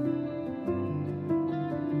life.